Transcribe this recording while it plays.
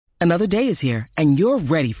Another day is here, and you're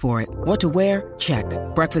ready for it. What to wear? Check.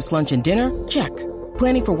 Breakfast, lunch, and dinner? Check.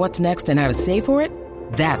 Planning for what's next and how to save for it?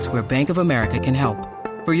 That's where Bank of America can help.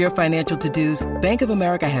 For your financial to-dos, Bank of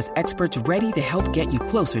America has experts ready to help get you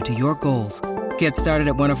closer to your goals. Get started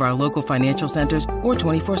at one of our local financial centers or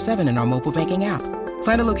 24/7 in our mobile banking app.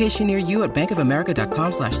 Find a location near you at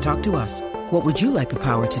bankofamerica.com/talktous. What would you like the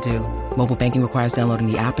power to do? Mobile banking requires downloading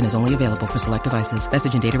the app and is only available for select devices.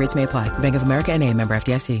 Message and data rates may apply. Bank of America N.A., member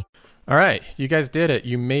FDIC. All right, you guys did it.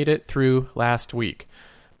 You made it through last week.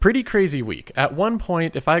 Pretty crazy week. At one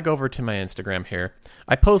point, if I go over to my Instagram here,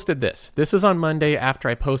 I posted this. This was on Monday after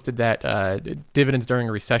I posted that dividends during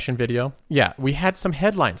a recession video. Yeah, we had some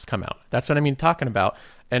headlines come out. That's what I mean talking about.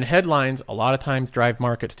 And headlines a lot of times drive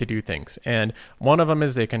markets to do things. And one of them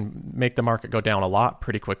is they can make the market go down a lot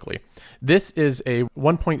pretty quickly. This is a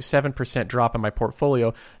 1.7% drop in my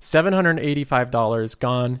portfolio, $785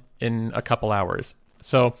 gone in a couple hours.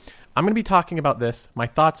 So I'm going to be talking about this, my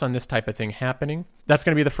thoughts on this type of thing happening. That's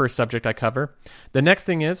going to be the first subject I cover. The next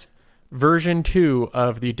thing is version 2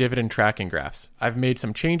 of the dividend tracking graphs. I've made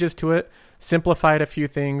some changes to it, simplified a few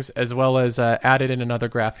things, as well as added in another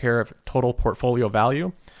graph here of total portfolio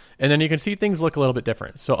value. And then you can see things look a little bit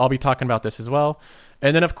different. So I'll be talking about this as well.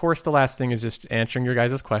 And then, of course, the last thing is just answering your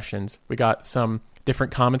guys' questions. We got some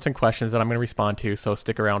different comments and questions that I'm going to respond to, so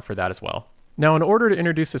stick around for that as well. Now, in order to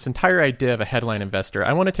introduce this entire idea of a headline investor,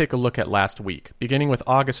 I want to take a look at last week, beginning with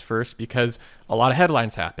August 1st, because a lot of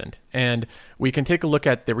headlines happened, and we can take a look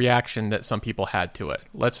at the reaction that some people had to it.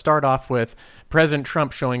 Let's start off with President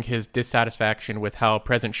Trump showing his dissatisfaction with how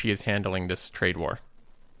President Xi is handling this trade war.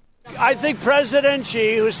 I think President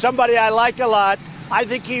Xi, who's somebody I like a lot, I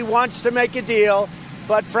think he wants to make a deal,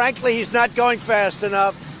 but frankly, he's not going fast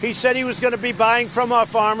enough. He said he was going to be buying from our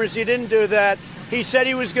farmers. He didn't do that. He said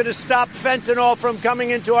he was going to stop fentanyl from coming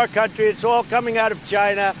into our country. It's all coming out of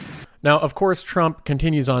China. Now, of course, Trump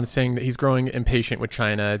continues on saying that he's growing impatient with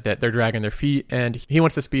China, that they're dragging their feet, and he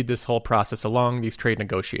wants to speed this whole process along, these trade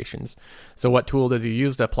negotiations. So what tool does he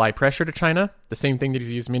use to apply pressure to China? The same thing that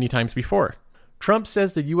he's used many times before. Trump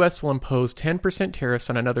says the U.S. will impose 10% tariffs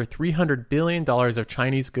on another $300 billion of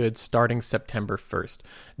Chinese goods starting September 1st.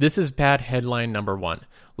 This is bad headline number one.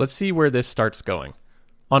 Let's see where this starts going.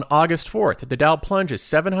 On August 4th, the Dow plunges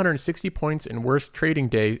 760 points in worst trading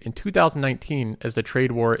day in 2019 as the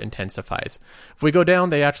trade war intensifies. If we go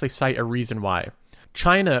down, they actually cite a reason why.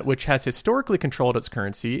 China, which has historically controlled its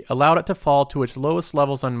currency, allowed it to fall to its lowest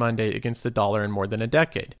levels on Monday against the dollar in more than a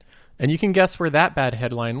decade. And you can guess where that bad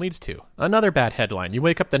headline leads to. Another bad headline. You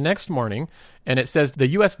wake up the next morning and it says the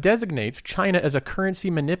U.S. designates China as a currency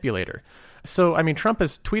manipulator. So, I mean, Trump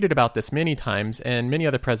has tweeted about this many times, and many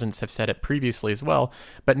other presidents have said it previously as well,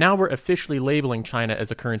 but now we're officially labeling China as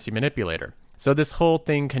a currency manipulator. So this whole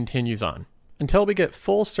thing continues on until we get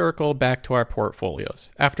full circle back to our portfolios.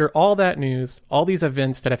 After all that news, all these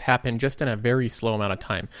events that have happened just in a very slow amount of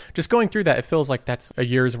time, just going through that, it feels like that's a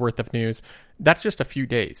year's worth of news. That's just a few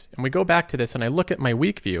days. And we go back to this and I look at my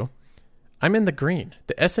week view, I'm in the green.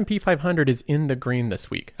 The S&P 500 is in the green this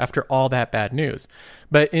week after all that bad news.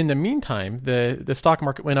 But in the meantime, the stock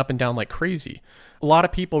market went up and down like crazy. A lot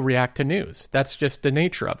of people react to news. That's just the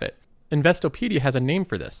nature of it. Investopedia has a name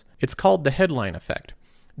for this. It's called the headline effect.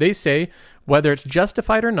 They say, whether it's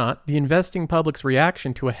justified or not, the investing public's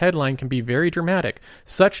reaction to a headline can be very dramatic,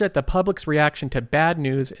 such that the public's reaction to bad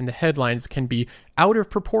news in the headlines can be out of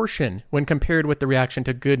proportion when compared with the reaction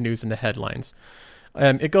to good news in the headlines.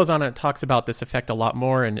 It goes on and it talks about this effect a lot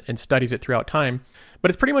more and studies it throughout time. But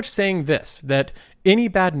it's pretty much saying this, that any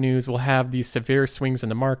bad news will have these severe swings in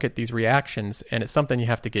the market, these reactions, and it's something you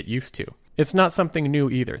have to get used to. It's not something new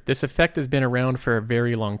either. This effect has been around for a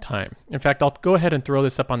very long time. In fact, I'll go ahead and throw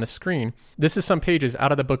this up on the screen. This is some pages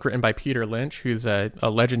out of the book written by Peter Lynch, who's a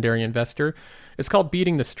legendary investor. It's called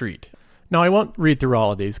Beating the Street. Now, I won't read through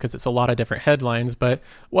all of these because it's a lot of different headlines, but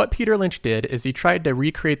what Peter Lynch did is he tried to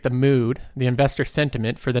recreate the mood, the investor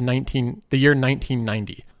sentiment for the year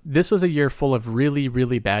 1990. This was a year full of really,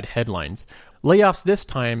 really bad headlines. Layoffs this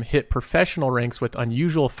time hit professional ranks with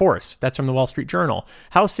unusual force. That's from the Wall Street Journal.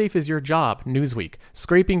 How safe is your job? Newsweek.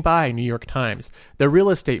 Scraping by? New York Times. The real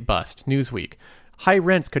estate bust? Newsweek. High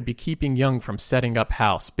rents could be keeping young from setting up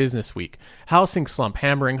house, Business Week. Housing slump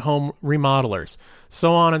hammering home remodelers.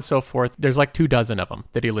 So on and so forth. There's like 24 of them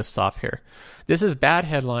that he lists off here. This is bad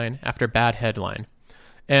headline after bad headline.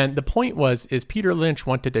 And the point is Peter Lynch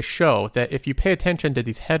wanted to show that if you pay attention to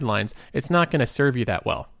these headlines, it's not going to serve you that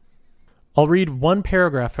well. I'll read one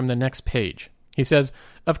paragraph from the next page. He says,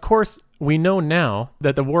 of course, we know now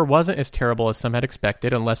that the war wasn't as terrible as some had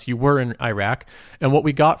expected unless you were in Iraq, and what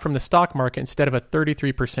we got from the stock market instead of a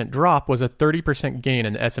 33% drop was a 30% gain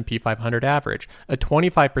in the S&P 500 average, a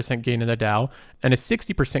 25% gain in the Dow, and a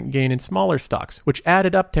 60% gain in smaller stocks, which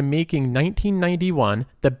added up to making 1991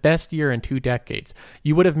 the best year in 2 decades.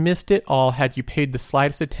 You would have missed it all had you paid the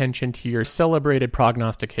slightest attention to your celebrated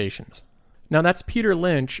prognostications. Now, that's Peter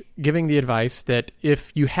Lynch giving the advice that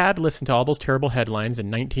if you had listened to all those terrible headlines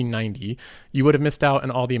in 1990, you would have missed out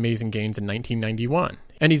on all the amazing gains in 1991.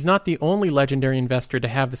 And he's not the only legendary investor to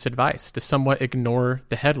have this advice, to somewhat ignore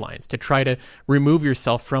the headlines, to try to remove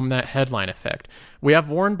yourself from that headline effect. We have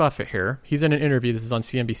Warren Buffett here. He's in an interview, this is on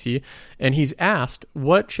CNBC, and he's asked,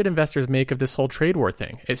 what should investors make of this whole trade war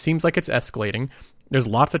thing? It seems like it's escalating. There's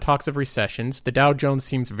lots of talks of recessions. The Dow Jones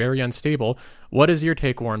seems very unstable. What is your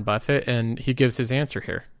take, Warren Buffett? And he gives his answer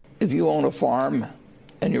here. If you own a farm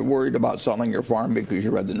and you're worried about selling your farm because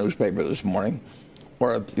you read the newspaper this morning,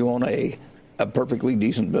 or if you own a perfectly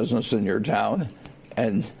decent business in your town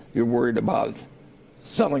and you're worried about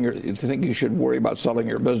you think you should worry about selling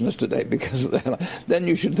your business today because of that, then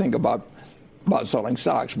you should think about selling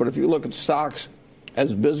stocks. But if you look at stocks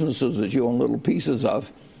as businesses that you own little pieces of,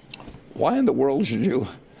 why in the world should you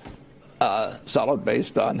sell it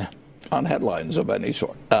based on headlines of any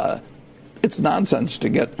sort? It's nonsense to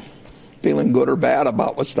get feeling good or bad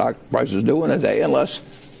about what stock prices do in a day unless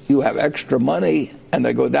you have extra money and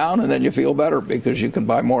they go down and then you feel better because you can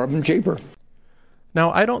buy more of them cheaper.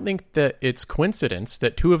 Now, I don't think that it's coincidence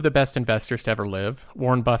that 2 of the best investors to ever live,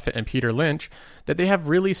 Warren Buffett and Peter Lynch, that they have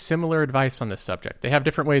really similar advice on this subject. They have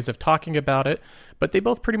different ways of talking about it, but they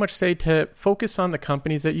both pretty much say to focus on the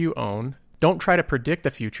companies that you own. Don't try to predict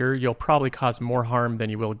the future. You'll probably cause more harm than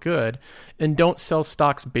you will good. And don't sell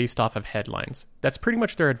stocks based off of headlines. That's pretty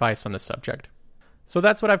much their advice on the subject. So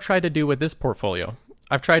that's what I've tried to do with this portfolio.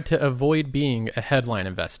 I've tried to avoid being a headline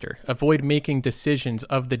investor, avoid making decisions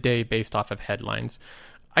of the day based off of headlines.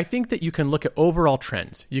 I think that you can look at overall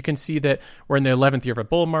trends. You can see that we're in the 11th year of a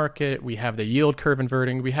bull market. We have the yield curve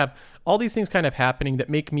inverting. We have all these things kind of happening that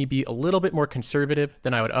make me be a little bit more conservative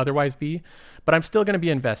than I would otherwise be. But I'm still going to be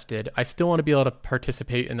invested. I still want to be able to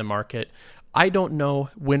participate in the market. I don't know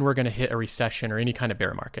when we're going to hit a recession or any kind of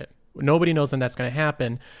bear market. Nobody knows when that's going to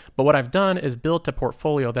happen. But what I've done is built a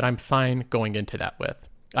portfolio that I'm fine going into that with.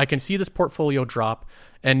 I can see this portfolio drop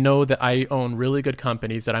and know that I own really good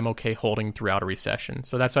companies that I'm okay holding throughout a recession.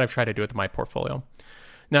 So that's what I've tried to do with my portfolio.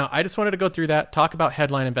 Now, I just wanted to go through that, talk about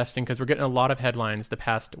headline investing because we're getting a lot of headlines the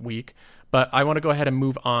past week, but I want to go ahead and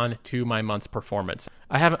move on to my month's performance.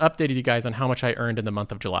 I haven't updated you guys on how much I earned in the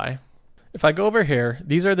month of July. If I go over here,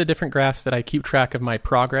 these are the different graphs that I keep track of my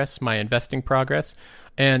progress, my investing progress.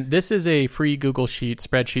 And this is a free Google Sheet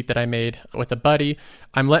spreadsheet that I made with a buddy.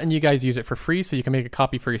 I'm letting you guys use it for free so you can make a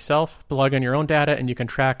copy for yourself, plug in your own data, and you can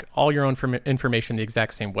track all your own information the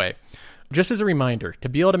exact same way. Just as a reminder, to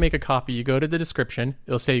be able to make a copy, you go to the description.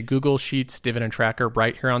 It'll say Google Sheets Dividend Tracker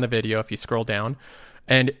right here on the video if you scroll down.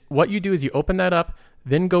 And what you do is you open that up,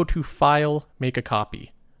 then go to File, Make a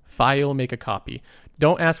Copy. File, Make a Copy.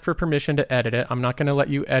 Don't ask for permission to edit it. I'm not going to let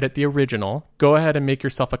you edit the original. Go ahead and make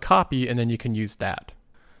yourself a copy, and then you can use that.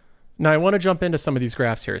 Now, I want to jump into some of these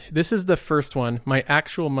graphs here. This is the first one, my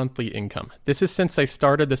actual monthly income. This is since I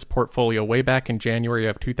started this portfolio way back in January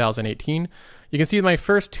of 2018. You can see in my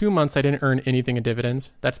first 2 months, I didn't earn anything in dividends.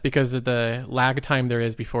 That's because of the lag time there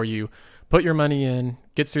is before you put your money in,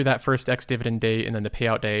 gets through that first ex-dividend date, and then the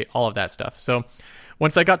payout day, all of that stuff. So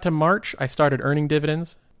once I got to March, I started earning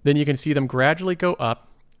dividends. Then you can see them gradually go up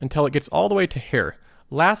until it gets all the way to here.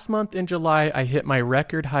 Last month in July, I hit my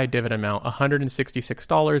record high dividend amount,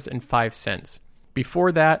 $166.05.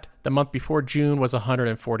 Before that, the month before June was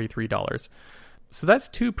 $143. So that's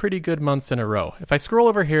 2 pretty good months in a row. If I scroll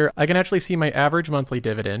over here, I can actually see my average monthly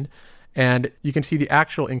dividend, and you can see the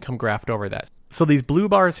actual income graphed over that. So these blue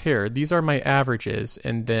bars here, these are my averages,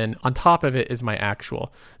 and then on top of it is my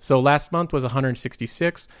actual. So last month was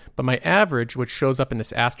 166, but my average, which shows up in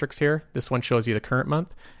this asterisk here, this one shows you the current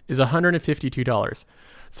month, is $152.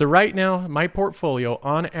 So right now, my portfolio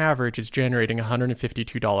on average is generating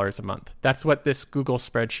 $152 a month. That's what this Google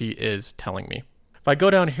spreadsheet is telling me. If I go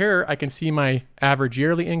down here, I can see my average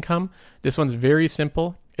yearly income. This one's very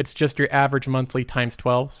simple. It's just your average monthly times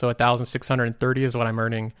 12. So 1,630 is what I'm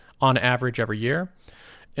earning on average every year.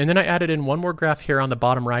 And then I added in one more graph here on the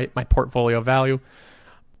bottom right, my portfolio value.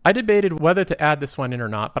 I debated whether to add this one in or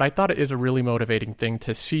not, but I thought it is a really motivating thing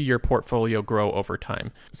to see your portfolio grow over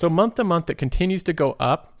time. So month to month, it continues to go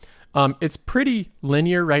up It's pretty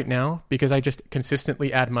linear right now because I just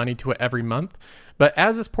consistently add money to it every month. But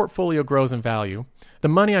as this portfolio grows in value, the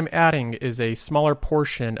money I'm adding is a smaller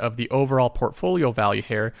portion of the overall portfolio value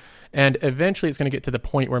here. And eventually it's going to get to the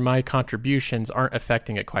point where my contributions aren't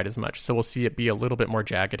affecting it quite as much. So we'll see it be a little bit more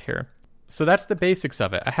jagged here. So that's the basics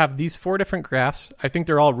of it. I have these 4 different graphs. I think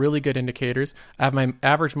they're all really good indicators. I have my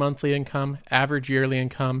average monthly income, average yearly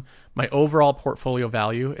income, my overall portfolio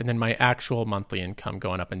value, and then my actual monthly income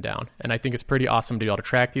going up and down. And I think it's pretty awesome to be able to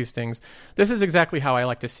track these things. This is exactly how I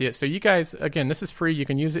like to see it. So you guys, again, this is free. You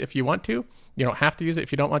can use it if you want to. You don't have to use it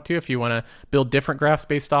if you don't want to. If you want to build different graphs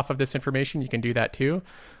based off of this information, you can do that too.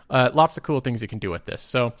 Lots of cool things you can do with this.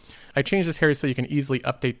 So I changed this here so you can easily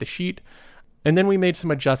update the sheet. And then we made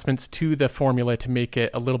some adjustments to the formula to make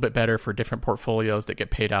it a little bit better for different portfolios that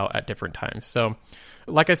get paid out at different times. So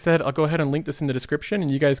like I said, I'll go ahead and link this in the description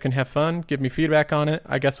and you guys can have fun, give me feedback on it.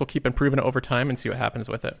 I guess we'll keep improving it over time and see what happens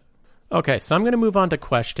with it. Okay, so I'm going to move on to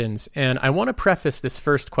questions, and I want to preface this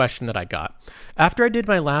first question that I got. After I did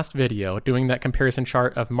my last video doing that comparison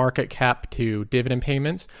chart of market cap to dividend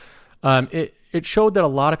payments, it showed that a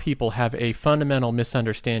lot of people have a fundamental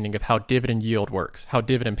misunderstanding of how dividend yield works, how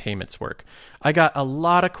dividend payments work. I got a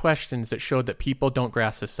lot of questions that showed that people don't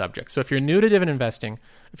grasp this subject. So if you're new to dividend investing,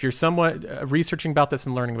 if you're somewhat researching about this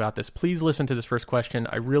and learning about this, please listen to this first question.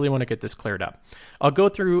 I really want to get this cleared up. I'll go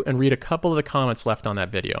through and read a couple of the comments left on that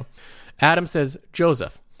video. Adam says,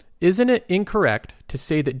 Joseph, isn't it incorrect to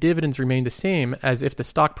say that dividends remain the same as if the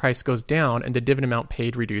stock price goes down and the dividend amount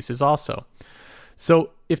paid reduces also?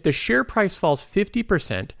 So if the share price falls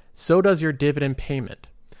 50%, so does your dividend payment.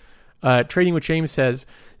 Trading with James says,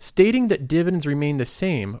 stating that dividends remain the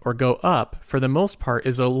same or go up for the most part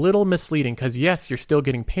is a little misleading because yes, you're still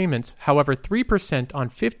getting payments. However, 3% on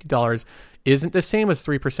 $50 isn't the same as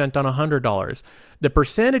 3% on $100. The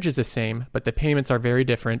percentage is the same, but the payments are very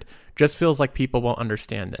different. Just feels like people won't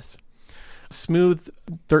understand this. Smooth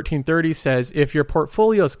 1330 says, if your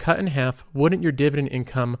portfolio is cut in half, wouldn't your dividend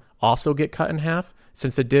income also get cut in half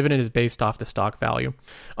since the dividend is based off the stock value?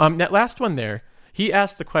 That last one there, he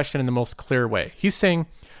asked the question in the most clear way. He's saying,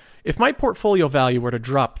 if my portfolio value were to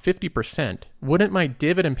drop 50%, wouldn't my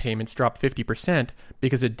dividend payments drop 50%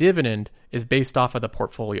 because a dividend is based off of the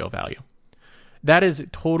portfolio value? That is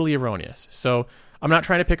totally erroneous. So I'm not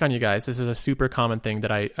trying to pick on you guys. This is a super common thing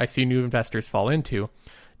that I see new investors fall into.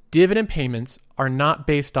 Dividend payments are not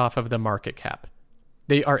based off of the market cap.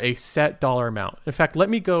 They are a set dollar amount. In fact, let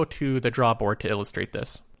me go to the drawboard to illustrate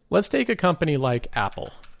this. Let's take a company like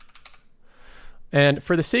Apple. And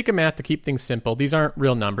for the sake of math, to keep things simple, these aren't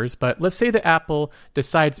real numbers, but let's say that Apple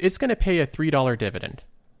decides it's going to pay a $3 dividend.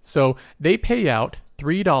 So they pay out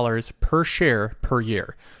 $3 per share per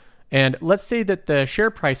year. And let's say that the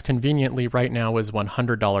share price conveniently right now is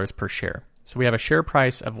 $100 per share. So we have a share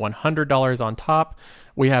price of $100 on top.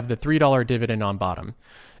 We have the $3 dividend on bottom.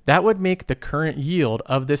 That would make the current yield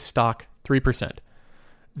of this stock 3%.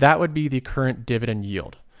 That would be the current dividend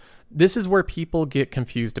yield. This is where people get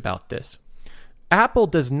confused about this. Apple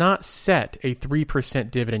does not set a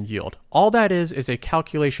 3% dividend yield. All that is a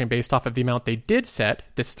calculation based off of the amount they did set,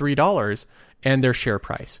 this $3, and their share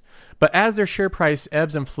price. But as their share price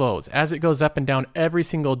ebbs and flows, as it goes up and down every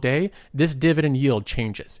single day, this dividend yield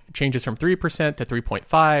changes. It changes from 3% to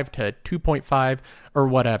 3.5 to 2.5 or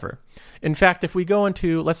whatever. In fact, if we go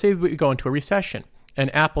into, let's say we go into a recession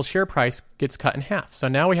and Apple's share price gets cut in half. So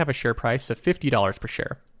now we have a share price of $50 per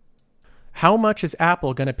share. How much is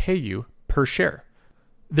Apple going to pay you per share?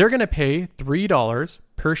 They're going to pay $3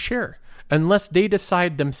 per share unless they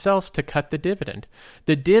decide themselves to cut the dividend.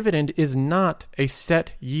 The dividend is not a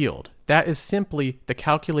set yield. That is simply the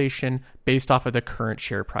calculation based off of the current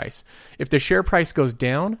share price. If the share price goes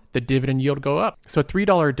down, the dividend yield go up. So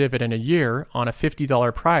 $3 dividend a year on a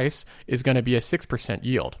 $50 price is going to be a 6%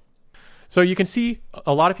 yield. So you can see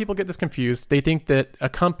a lot of people get this confused. They think that a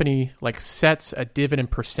company like sets a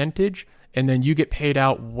dividend percentage and then you get paid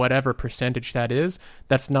out whatever percentage that is.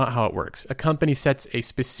 That's not how it works. A company sets a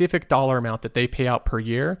specific dollar amount that they pay out per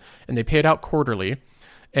year, and they pay it out quarterly.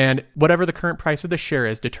 And whatever the current price of the share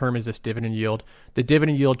is determines this dividend yield. The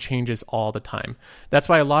dividend yield changes all the time. That's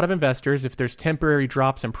why a lot of investors, if there's temporary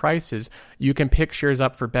drops in prices, you can pick shares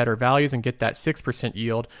up for better values and get that 6%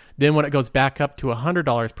 yield. Then when it goes back up to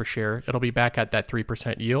 $100 per share, it'll be back at that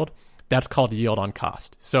 3% yield. That's called yield on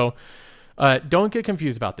cost. So don't get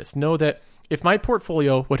confused about this. Know that if my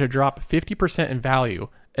portfolio were to drop 50% in value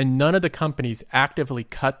and none of the companies actively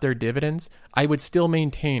cut their dividends, I would still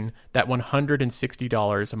maintain that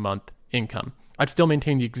 $160 a month income. I'd still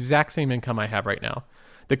maintain the exact same income I have right now.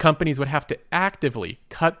 the companies would have to actively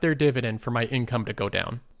cut their dividend for my income to go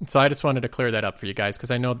down. So I just wanted to clear that up for you guys because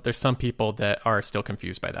I know that there's some people that are still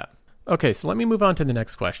confused by that. Okay, so let me move on to the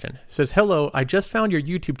next question. It says, hello, I just found your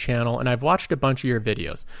YouTube channel and I've watched a bunch of your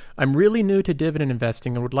videos. I'm really new to dividend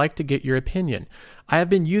investing and would like to get your opinion. I have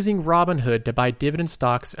been using Robinhood to buy dividend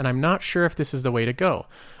stocks and I'm not sure if this is the way to go.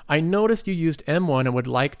 I noticed you used M1 and would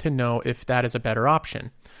like to know if that is a better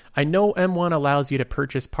option. I know M1 allows you to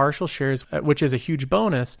purchase partial shares, which is a huge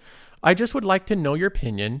bonus. I just would like to know your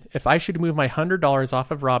opinion if I should move my $100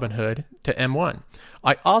 off of Robinhood to M1.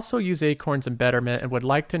 I also use Acorns and Betterment and would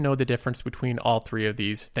like to know the difference between all three of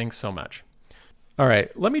these. Thanks so much. All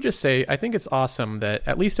right, let me just say, I think it's awesome that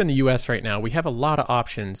at least in the US right now, we have a lot of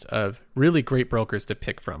options of really great brokers to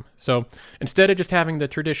pick from. So instead of just having the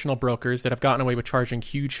traditional brokers that have gotten away with charging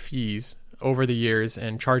huge fees over the years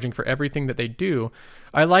and charging for everything that they do,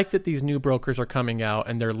 I like that these new brokers are coming out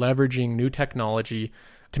and they're leveraging new technology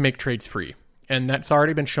to make trades free. And that's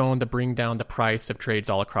already been shown to bring down the price of trades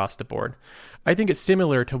all across the board. I think it's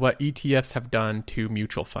similar to what ETFs have done to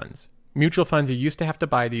mutual funds. Mutual funds, you used to have to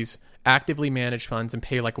buy these actively managed funds and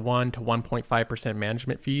pay like 1 to 1.5%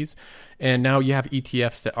 management fees. And now you have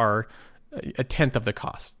ETFs that are a tenth of the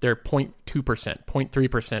cost. They're 0.2%,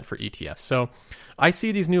 0.3% for ETFs. So I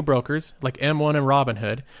see these new brokers like M1 and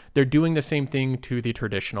Robinhood, they're doing the same thing to the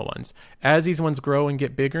traditional ones. As these ones grow and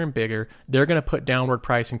get bigger and bigger, they're going to put downward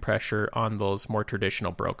pricing pressure on those more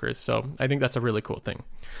traditional brokers. So I think that's a really cool thing.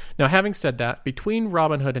 Now, having said that, between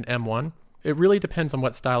Robinhood and M1, it really depends on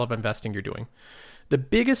what style of investing you're doing. The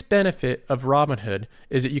biggest benefit of Robinhood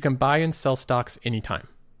is that you can buy and sell stocks anytime.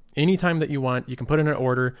 Anytime that you want, you can put in an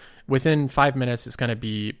order. Within 5 minutes, it's going to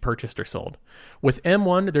be purchased or sold. With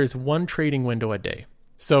M1, there's one trading window a day.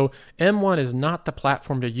 So M1 is not the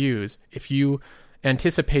platform to use if you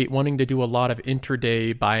anticipate wanting to do a lot of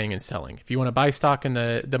intraday buying and selling. If you want to buy stock in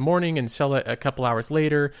the morning and sell it a couple hours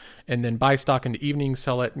later, and then buy stock in the evening,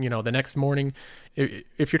 sell it, the next morning.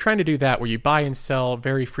 If you're trying to do that where you buy and sell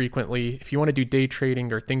very frequently, if you want to do day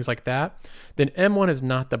trading or things like that, then M1 is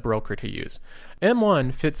not the broker to use.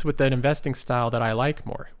 M1 fits with an investing style that I like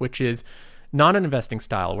more, which is not an investing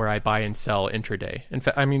style where I buy and sell intraday. In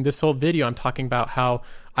fact, this whole video, I'm talking about how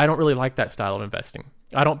I don't really like that style of investing.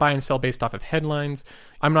 I don't buy and sell based off of headlines.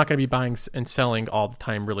 I'm not going to be buying and selling all the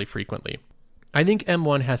time really frequently. I think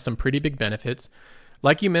M1 has some pretty big benefits.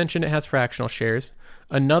 Like you mentioned, it has fractional shares.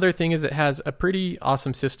 Another thing is it has a pretty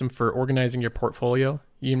awesome system for organizing your portfolio.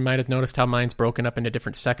 You might have noticed how mine's broken up into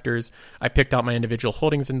different sectors. I picked out my individual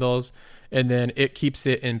holdings in those, and then it keeps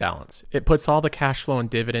it in balance. It puts all the cash flow and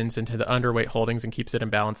dividends into the underweight holdings and keeps it in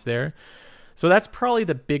balance there. So that's probably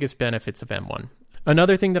the biggest benefits of M1.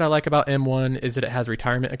 Another thing that I like about M1 is that it has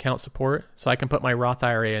retirement account support, so I can put my Roth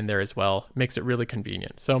IRA in there as well. Makes it really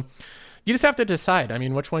convenient. So you just have to decide,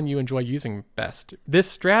 which one you enjoy using best. This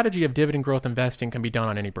strategy of dividend growth investing can be done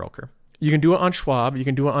on any broker. You can do it on Schwab, you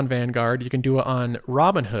can do it on Vanguard, you can do it on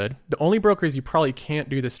Robinhood. The only brokers you probably can't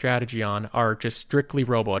do this strategy on are just strictly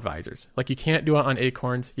robo-advisors. Like you can't do it on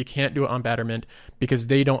Acorns, you can't do it on Betterment because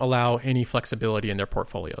they don't allow any flexibility in their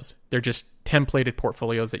portfolios. They're just templated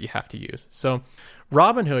portfolios that you have to use. So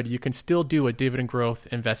Robinhood, you can still do a dividend growth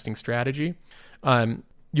investing strategy.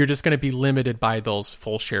 You're just going to be limited by those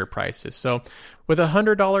full share prices. So with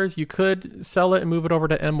 $100, you could sell it and move it over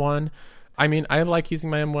to M1. I like using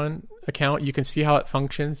my M1 account. You can see how it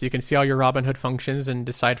functions. You can see how your Robinhood functions and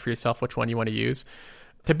decide for yourself which one you want to use.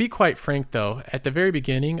 To be quite frank, though, at the very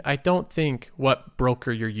beginning, I don't think what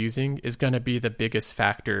broker you're using is going to be the biggest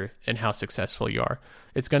factor in how successful you are.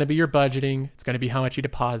 It's going to be your budgeting. It's going to be how much you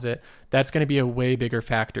deposit. That's going to be a way bigger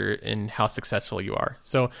factor in how successful you are.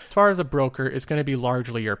 So as far as a broker, it's going to be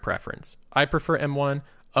largely your preference. I prefer M1.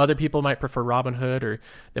 Other people might prefer Robinhood, or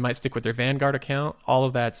they might stick with their Vanguard account. All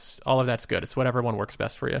of that's good. It's whatever one works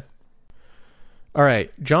best for you. All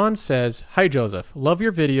right. John says, "Hi, Joseph. Love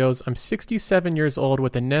your videos. I'm 67 years old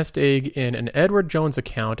with a nest egg in an Edward Jones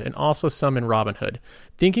account and also some in Robinhood.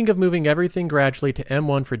 Thinking of moving everything gradually to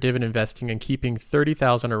M1 for dividend investing and keeping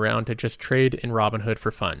 $30,000 around to just trade in Robinhood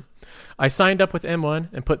for fun. I signed up with M1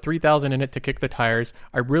 and put $3,000 in it to kick the tires.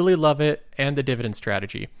 I really love it and the dividend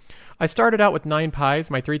strategy. I started out with 9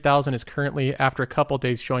 pies. My $3,000 is currently, after a couple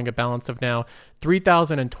days, showing a balance of now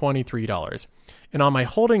 $3,023. And on my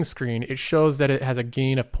holding screen, it shows that it has a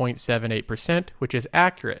gain of 0.78%, which is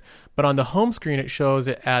accurate. But on the home screen, it shows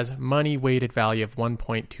it as money weighted value of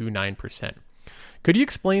 1.29%. Could you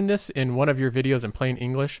explain this in one of your videos in plain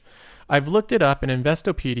English? I've looked it up in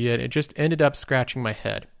Investopedia and it just ended up scratching my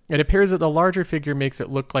head. It appears that the larger figure makes it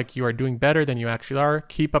look like you are doing better than you actually are.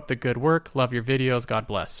 Keep up the good work. Love your videos. God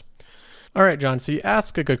bless." All right, John, so you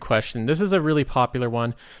ask a good question. This is a really popular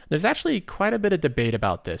one. There's actually quite a bit of debate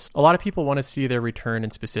about this. A lot of people want to see their return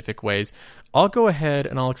in specific ways. I'll go ahead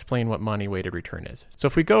and I'll explain what money-weighted return is. So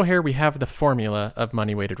if we go here, we have the formula of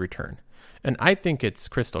money-weighted return. And I think it's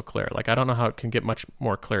crystal clear. Like, I don't know how it can get much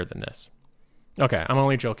more clear than this. Okay, I'm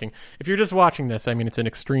only joking. If you're just watching this, I mean, it's an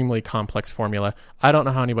extremely complex formula. I don't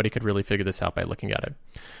know how anybody could really figure this out by looking at it.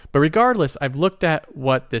 But regardless, I've looked at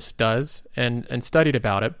what this does and studied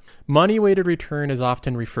about it. Money-weighted return is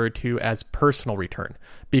often referred to as personal return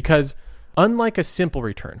because unlike a simple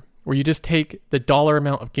return, where you just take the dollar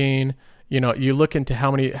amount of gain, you look into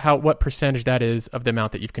what percentage that is of the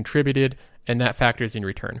amount that you've contributed, and that factors in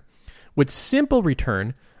return. With simple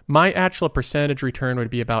return, my actual percentage return would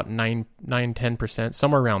be about 10%,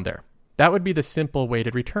 somewhere around there. That would be the simple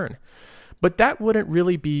weighted return. But that wouldn't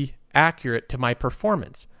really be accurate to my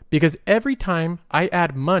performance because every time I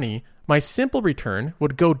add money, my simple return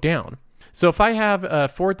would go down. So if I have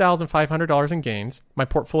 $4,500 in gains, my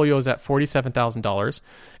portfolio is at $47,000,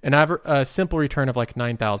 and I have a simple return of like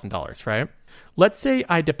 $9,000, right? Let's say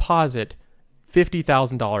I deposit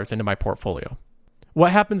 $50,000 into my portfolio.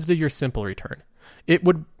 What happens to your simple return? It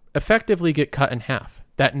would effectively get cut in half.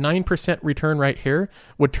 That 9% return right here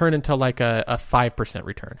would turn into like a 5%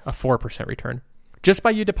 return, a 4% return, just by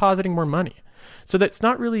you depositing more money. So that's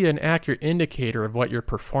not really an accurate indicator of what your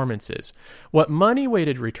performance is. What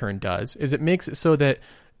money-weighted return does is it makes it so that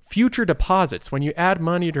future deposits, when you add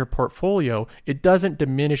money to your portfolio, it doesn't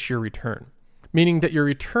diminish your return. Meaning that your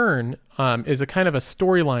return is a kind of a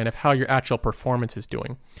storyline of how your actual performance is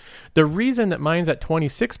doing. The reason that mine's at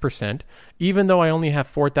 26%, even though I only have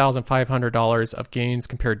 $4,500 of gains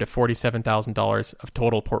compared to $47,000 of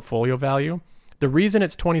total portfolio value, the reason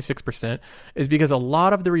it's 26% is because a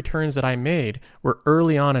lot of the returns that I made were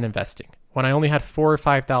early on in investing, when I only had $4,000 or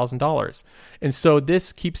 $5,000. And so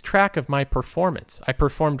this keeps track of my performance. I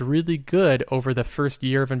performed really good over the first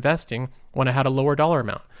year of investing when I had a lower dollar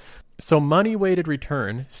amount. So money-weighted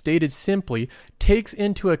return, stated simply, takes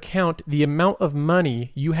into account the amount of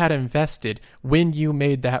money you had invested when you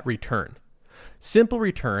made that return. Simple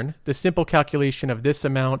return, the simple calculation of this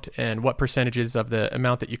amount and what percentages of the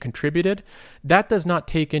amount that you contributed, that does not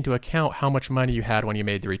take into account how much money you had when you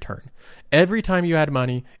made the return. Every time you add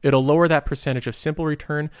money, it'll lower that percentage of simple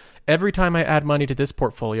return. Every time I add money to this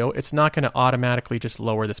portfolio, it's not going to automatically just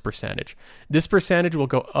lower this percentage. This percentage will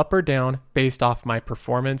go up or down based off my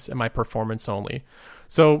performance and my performance only.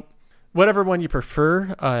 So whatever one you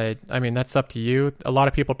prefer, that's up to you. A lot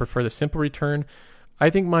of people prefer the simple return. I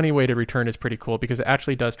think money-weighted return is pretty cool because it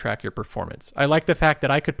actually does track your performance. I like the fact that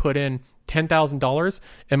I could put in $10,000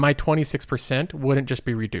 and my 26% wouldn't just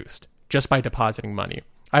be reduced just by depositing money.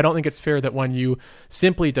 I don't think it's fair that when you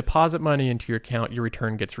simply deposit money into your account, your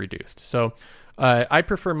return gets reduced. So I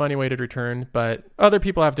prefer money-weighted return, but other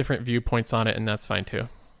people have different viewpoints on it, and that's fine too.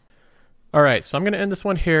 All right, so I'm going to end this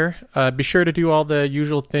one here. Be sure to do all the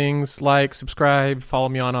usual things like subscribe, follow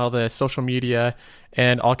me on all the social media,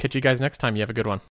 and I'll catch you guys next time. You have a good one.